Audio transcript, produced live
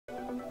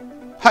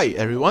Hi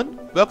everyone,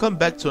 welcome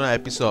back to an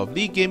episode of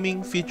League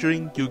Gaming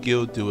featuring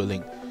Yu-Gi-Oh!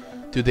 Dueling.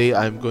 Today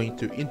I'm going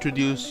to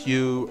introduce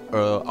you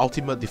an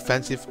ultimate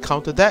defensive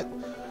counter deck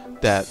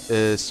that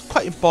is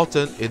quite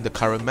important in the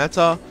current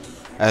meta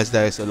as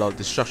there is a lot of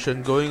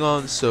destruction going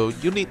on, so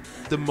you need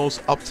the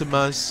most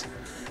optimized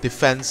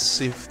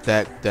defensive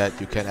deck that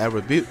you can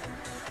ever build.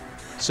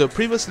 So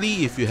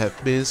previously, if you have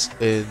missed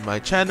in my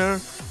channel,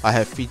 I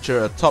have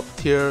featured a top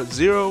tier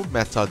 0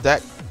 meta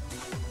deck,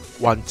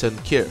 One Turn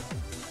Cure.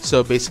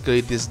 So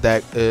basically this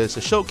deck is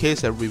a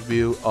showcase and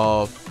review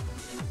of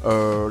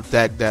a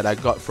deck that I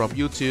got from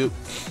YouTube.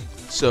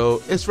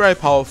 So it's very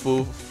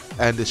powerful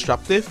and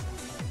disruptive.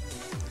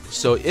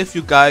 So if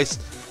you guys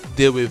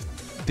deal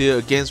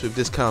against with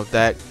this kind of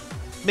deck,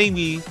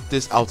 maybe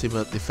this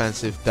ultimate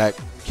defensive deck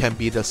can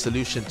be the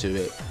solution to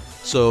it.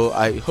 So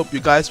I hope you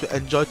guys will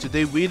enjoy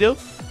today's video.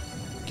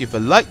 Give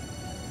a like,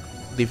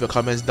 leave your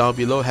comments down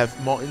below, have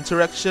more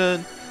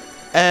interaction,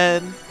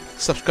 and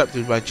subscribe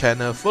to my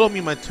channel, follow me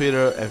on my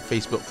Twitter and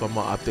Facebook for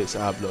more updates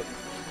I upload.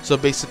 So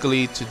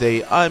basically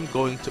today I'm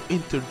going to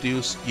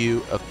introduce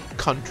you a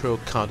control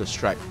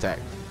counter-strike deck.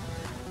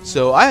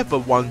 So I have a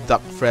 1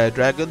 Dark Flare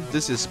Dragon.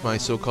 This is my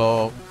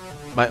so-called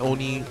my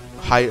only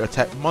higher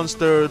attack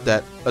monster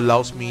that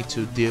allows me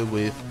to deal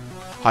with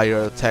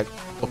higher attack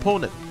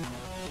opponent.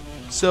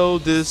 So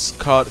this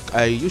card,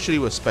 I usually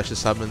will special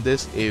summon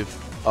this if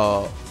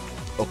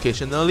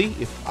occasionally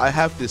if I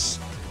have this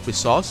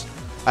resource,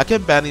 I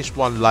can banish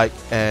 1 light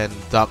and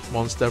dark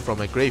monster from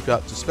my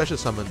graveyard to special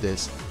summon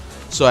this.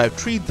 So I have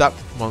 3 dark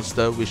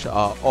monsters which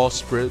are all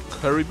Spirit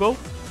Caribou,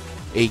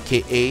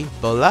 aka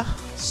Bella.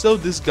 So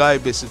this guy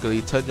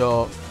basically turn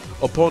your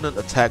opponent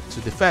attack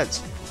to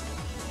defense.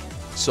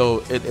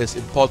 So it is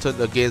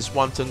important against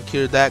one turn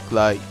kill deck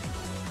like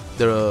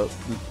the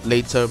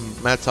later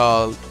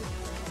meta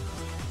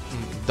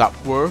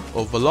Dark World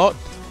Overlord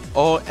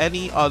or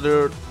any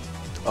other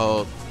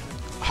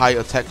high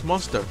attack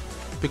monster,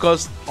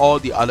 because all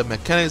the other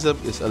mechanism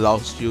is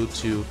allows you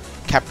to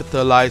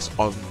capitalize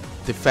on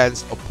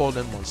defense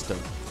opponent monster.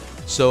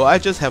 So I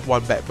just have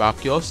 1 back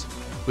Brachio's.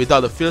 Without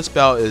the field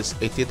spell is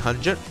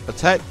 1800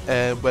 attack,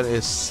 and when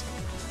it's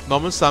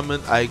normal summon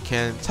I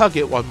can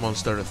target 1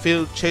 monster in the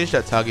field, change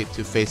that target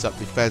to face up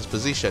defense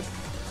position.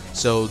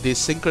 So this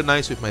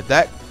synchronize with my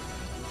deck.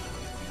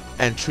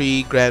 And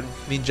 3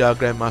 Ninja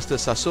Grandmaster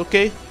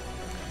Sasuke.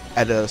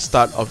 At the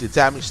start of the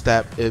damage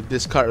step, if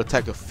this card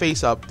attack a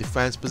face up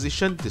defense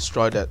position,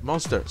 destroy that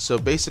monster. So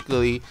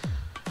basically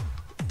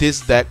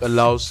this deck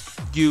allows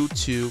you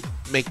to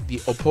make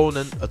the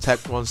opponent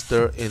attack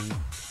monster in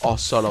all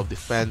sort of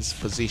defense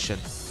position.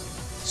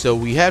 So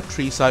we have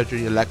 3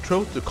 Surgery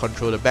Electro to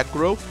control the back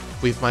row.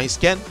 With my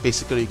scan,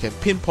 basically you can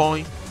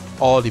pinpoint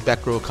all the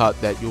back row card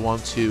that you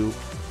want to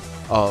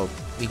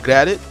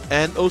neglect it,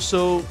 and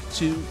also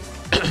to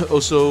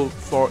also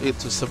for it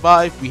to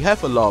survive we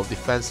have a lot of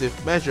defensive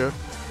measure,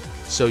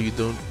 so you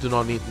do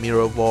not need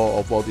Mirror Wall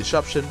or Wall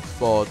Disruption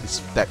for this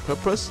deck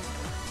purpose.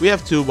 We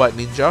have 2 White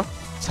Ninja,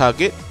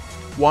 target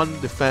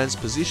 1 defense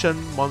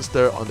position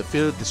monster on the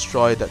field,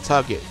 destroy that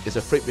target. It's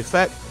a flip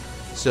effect,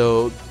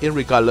 so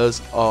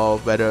irregardless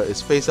of whether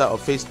it's face up or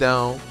face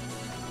down,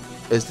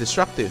 it's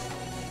destructive.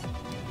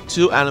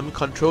 2 Element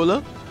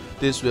Controller,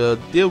 this will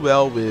deal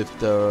well with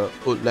the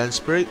Woodland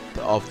Spirit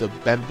of the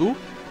Bamboo.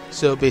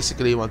 So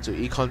basically you want to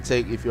econ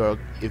take if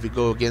you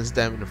go against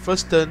them in the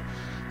first turn,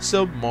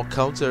 so more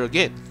counter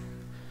again.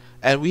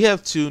 And we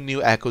have 2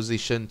 new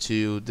acquisition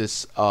to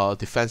this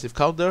defensive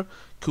counter,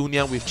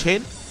 Kunai with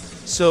Chain.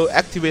 So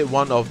activate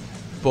one or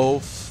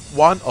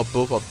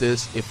both of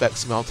these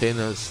effects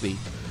simultaneously.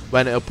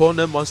 When an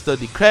opponent monster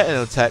declare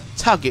an attack,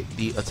 target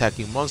the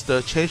attacking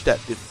monster, change that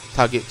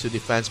target to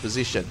defense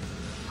position.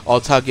 Or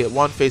target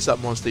 1 face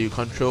up monster you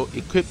control,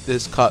 equip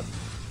this card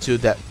to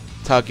that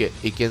target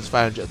against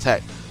 500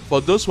 attack. For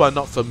those who are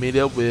not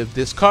familiar with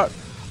this card,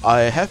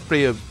 I have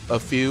played a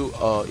few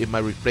in my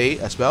replay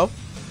as well.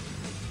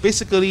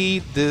 Basically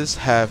this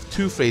have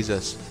 2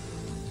 phases.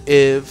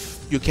 If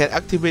you can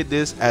activate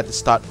this at the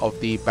start of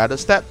the battle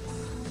step,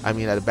 I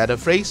mean at the battle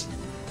phase,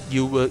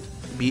 you will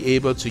be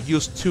able to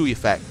use 2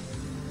 effects.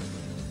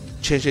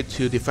 Change it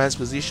to defense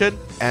position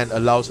and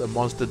allows a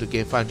monster to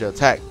gain 500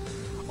 attack.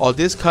 Or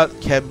this card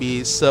can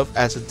be served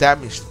as a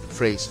damage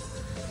phrase,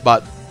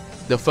 but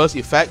the first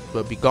effect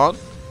will be gone.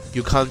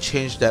 You can't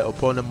change that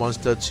opponent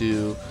monster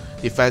to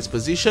defense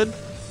position,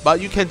 but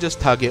you can just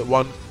target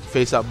 1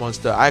 face up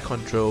monster I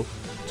control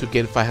to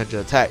gain 500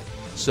 attack.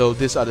 So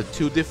these are the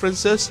 2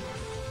 differences.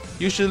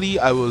 Usually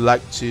I would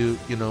like to,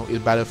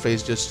 in battle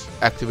phase just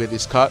activate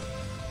this card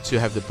to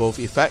have the both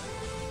effect.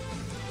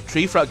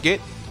 3 Floodgate,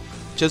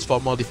 just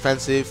for more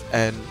defensive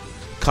and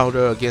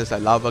counter against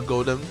like Lava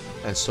Golem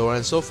and so on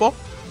and so forth.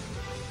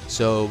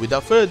 So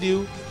without further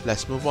ado,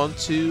 let's move on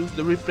to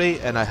the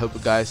replay, and I hope you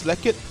guys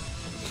like it.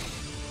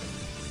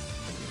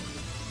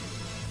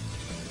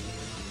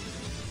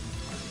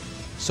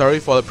 Sorry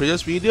for the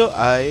previous video,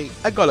 I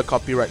got a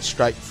copyright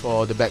strike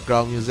for the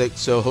background music,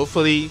 so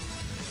hopefully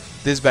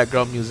this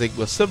background music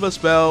will serve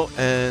us well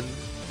and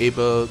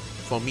able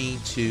for me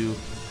to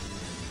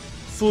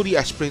fully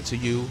explain to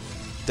you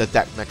the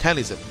deck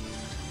mechanism.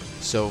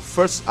 So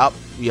first up,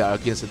 we are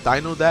against a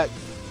Dino deck.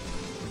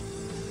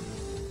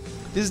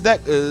 This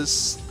deck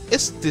is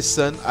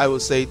decent, I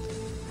would say,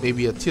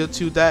 maybe a tier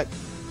 2 deck,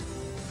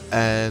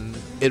 and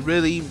it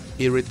really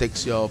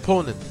irritates your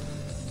opponent.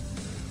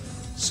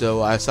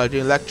 So I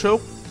Sergeant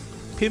Electro,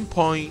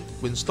 Pinpoint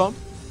Windstorm.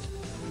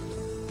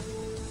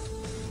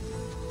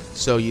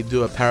 So you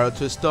do a Para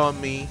Twister on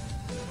me,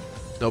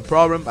 no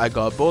problem. I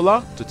got a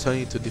Bola to turn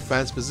into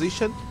defense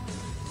position.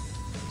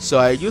 So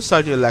I use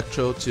Sergeant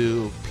Electro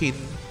to pin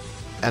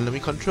enemy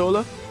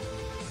controller.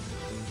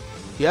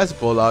 He has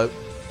Bola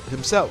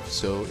himself,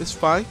 so it's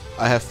fine.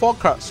 I have 4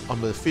 cards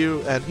on the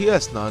field and he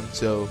has none,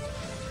 so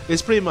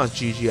it's pretty much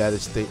GG at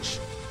this stage.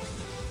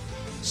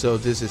 So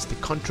this is the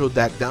control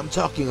deck that I'm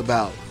talking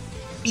about.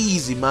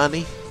 Easy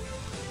money.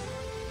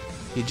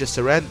 You just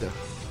surrender.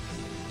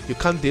 You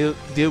can't deal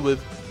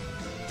with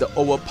the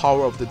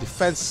overpower of the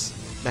defense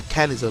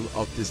mechanism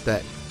of this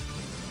deck.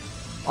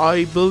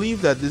 I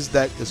believe that this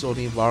deck is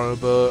only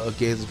vulnerable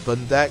against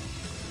burn deck.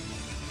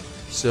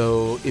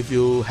 So if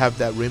you have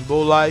that rainbow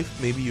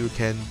life, maybe you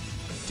can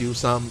do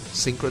some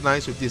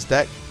synchronize with this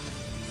deck.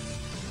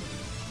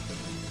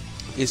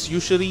 It's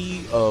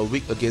usually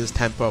weak against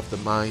Temper of the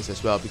Minds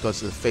as well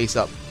because it's face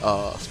up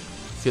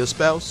field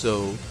spell,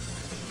 so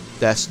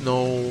there's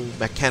no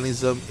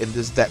mechanism in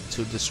this deck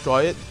to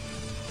destroy it.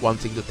 One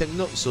thing to take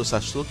note, so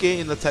Sasuke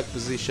in attack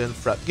position,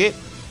 Floodgate.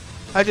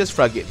 I just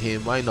Floodgate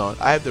him, why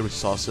not? I have the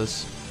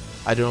resources.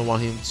 I don't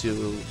want him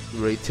to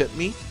really tip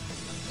me,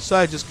 so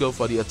I just go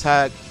for the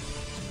attack.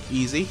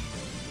 Easy.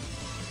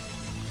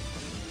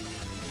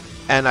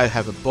 And I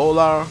have a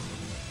Bola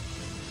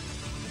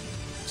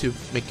to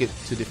make it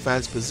to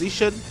defense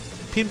position.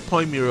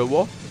 Pinpoint Mirror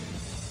Wall.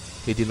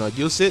 He did not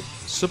use it.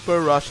 Super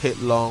Rush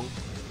Headlong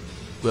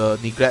will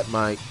neglect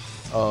my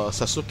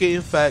Sasuke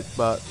in fact,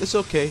 but it's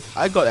okay.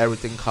 I got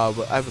everything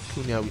covered. I have a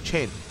Kunai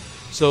chain.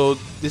 So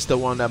this is the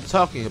one I'm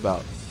talking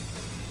about.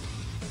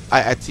 I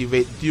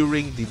activate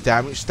during the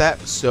damage step,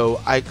 so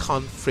I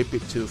can't flip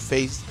it to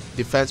face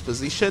defense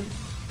position,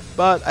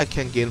 but I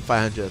can gain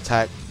 500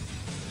 attack.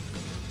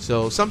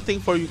 So something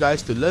for you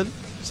guys to learn,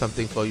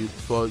 something for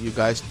you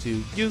guys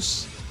to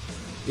use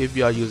if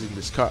you are using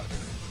this card.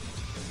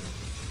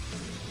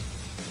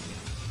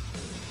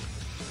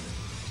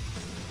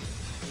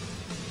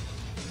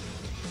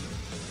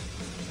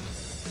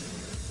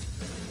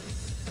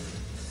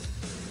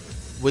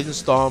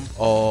 Windstorm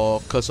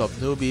or Curse of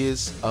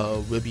Nubis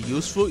will be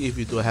useful if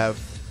you do have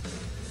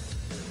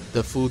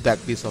the full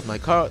deck list of my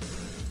card.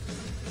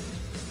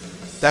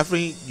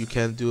 Definitely you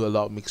can do a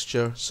lot of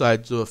mixture, so I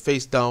do a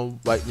face down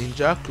White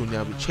Ninja,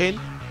 Kunai Chain.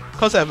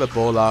 Cause I have a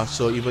Bola,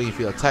 so even if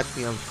you attack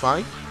me I'm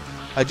fine.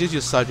 I just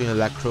use Sergeant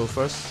Electro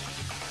first.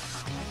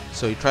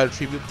 So you try to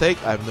tribute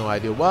take, I have no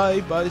idea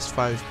why, but it's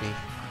fine with me.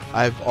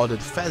 I have all the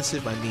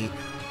defensive I need.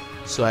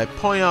 So I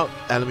point out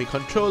enemy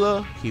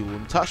controller, he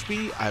won't touch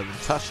me, I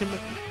won't touch him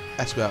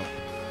as well.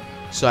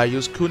 So I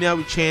use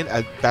Kunai Chain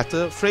as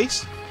better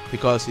phrase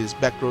because his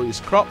back row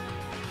is cropped.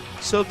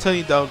 So turn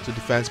it down to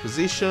defense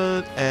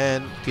position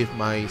and give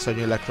my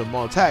Sergeant Electro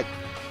more attack.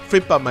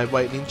 Flip up my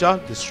White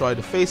Ninja, destroy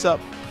the face up,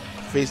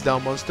 face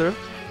down monster.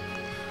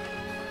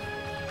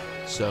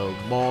 So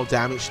more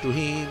damage to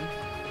him.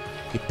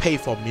 He pay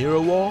for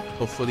Mirror Wall,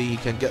 hopefully he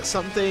can get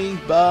something,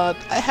 but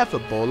I have a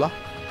Bola.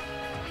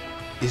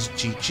 It's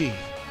GG,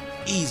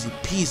 easy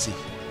peasy,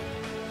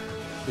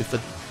 with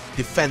a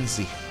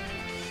defensive.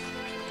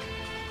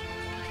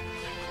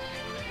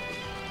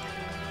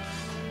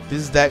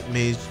 This deck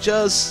may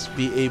just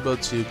be able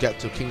to get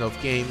to King of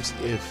Games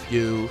if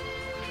you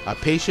are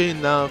patient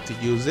enough to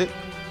use it,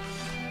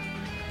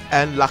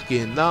 and lucky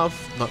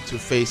enough not to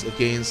face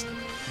against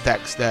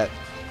decks that,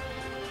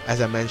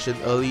 as I mentioned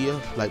earlier,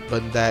 like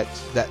burn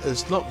decks, that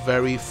is not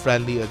very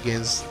friendly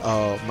against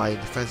my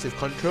defensive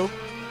control.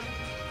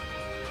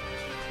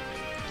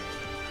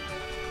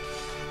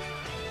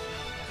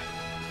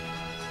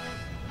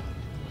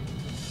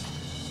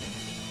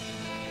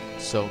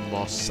 So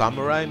more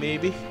Samurai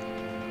maybe.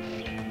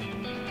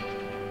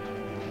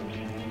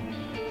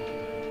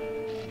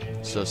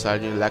 So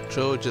Sergeant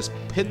Electro just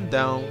pin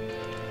down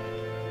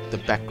the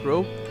back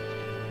row,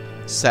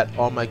 set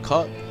all my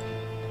card,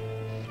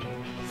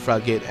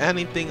 Floodgate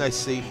anything I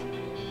see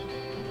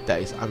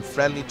that is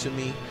unfriendly to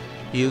me,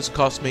 use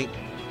Cosmic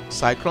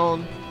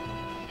Cyclone.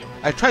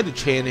 I tried to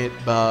chain it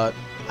but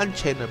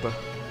unchainable.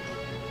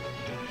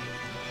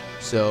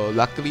 So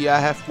luckily I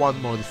have one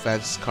more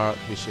defense card,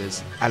 which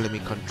is enemy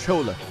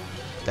controller,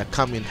 that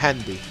come in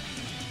handy.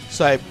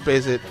 So I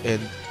place it in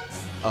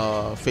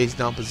face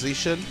down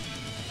position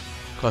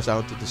because I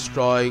want to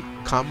destroy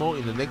Kamo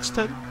in the next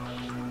turn.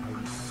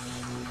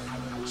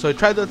 So he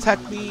tried to attack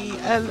me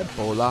and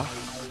Ebola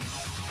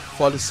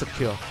for the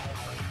secure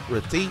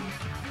routine.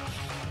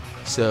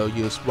 So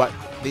use White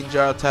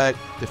Ninja attack,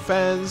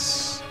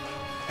 defense,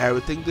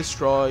 everything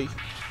destroy.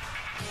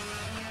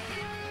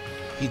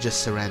 He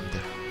just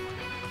surrendered.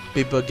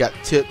 People get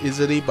tipped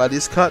easily by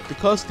this card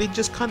because they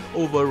just can't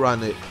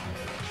overrun it.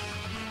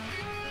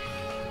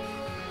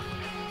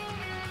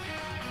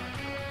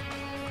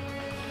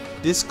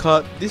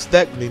 This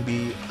deck may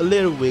be a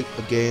little weak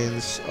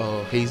against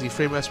Hazy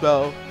Frame as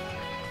well,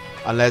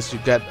 unless you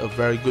get a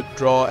very good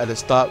draw at the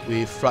start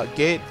with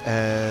Floodgate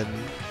and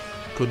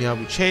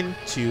Kunai Chain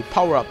to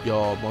power up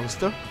your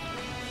monster.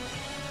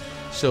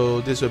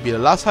 So this will be the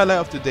last highlight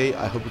of today.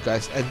 I hope you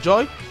guys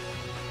enjoy.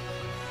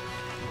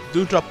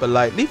 Do drop a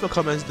like, leave a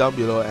comments down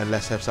below, and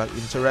let's have some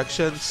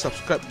interaction.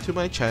 Subscribe to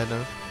my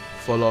channel,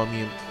 follow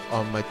me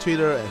on my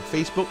Twitter and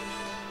Facebook.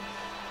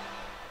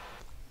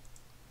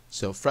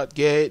 So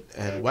Floodgate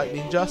and White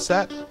Ninja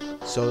set.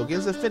 So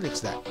against the Phoenix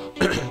deck.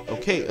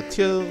 Okay, a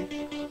tier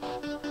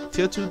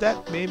 2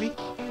 deck maybe.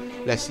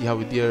 Let's see how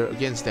we deal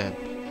against them.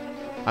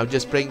 I'm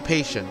just playing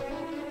patient.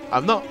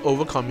 I'm not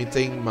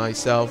overcommitting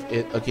myself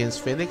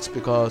against Phoenix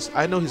because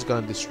I know he's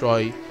gonna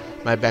destroy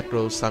my back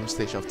row some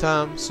stage of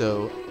time.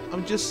 So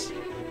I'm just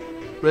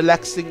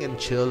relaxing and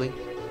chilling.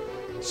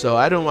 So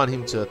I don't want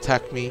him to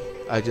attack me.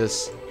 I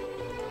just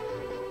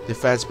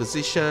defense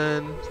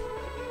position.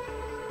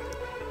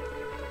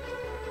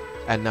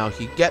 And now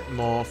he get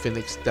more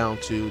Phoenix down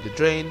to the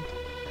drain.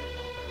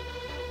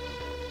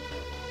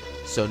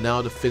 So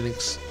now the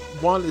Phoenix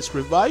 1 is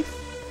revived.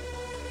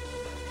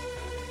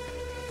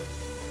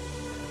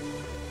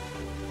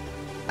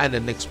 And the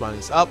next one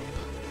is up.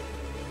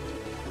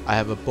 I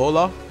have a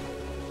Bola.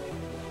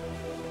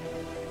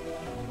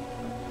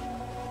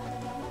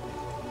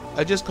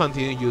 I just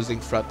continue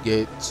using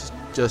Floodgate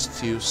just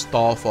to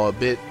stall for a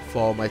bit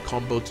for my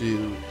combo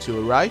to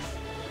arrive.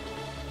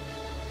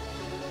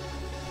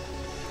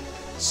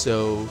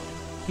 So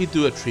he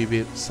do a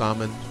tribute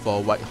summon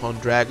for White Horn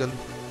Dragon.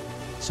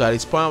 So at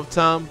this point of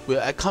time, will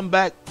I come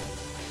back?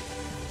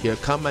 Here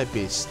come my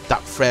beast,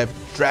 Dark Flame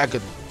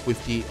Dragon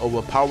with the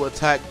overpower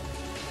attack.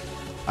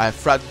 I have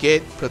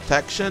Floodgate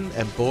protection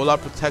and Bola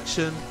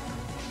protection.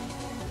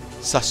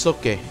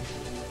 Sasuke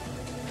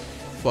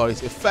for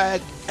its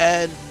effect,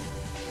 and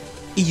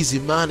easy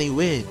money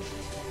win.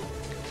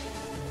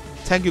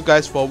 Thank you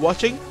guys for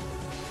watching.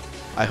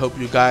 I hope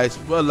you guys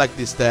will like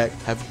this deck.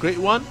 Have a great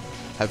one.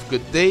 Have a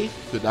good day,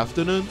 good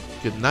afternoon,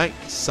 good night.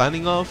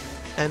 Signing off,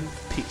 and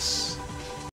peace.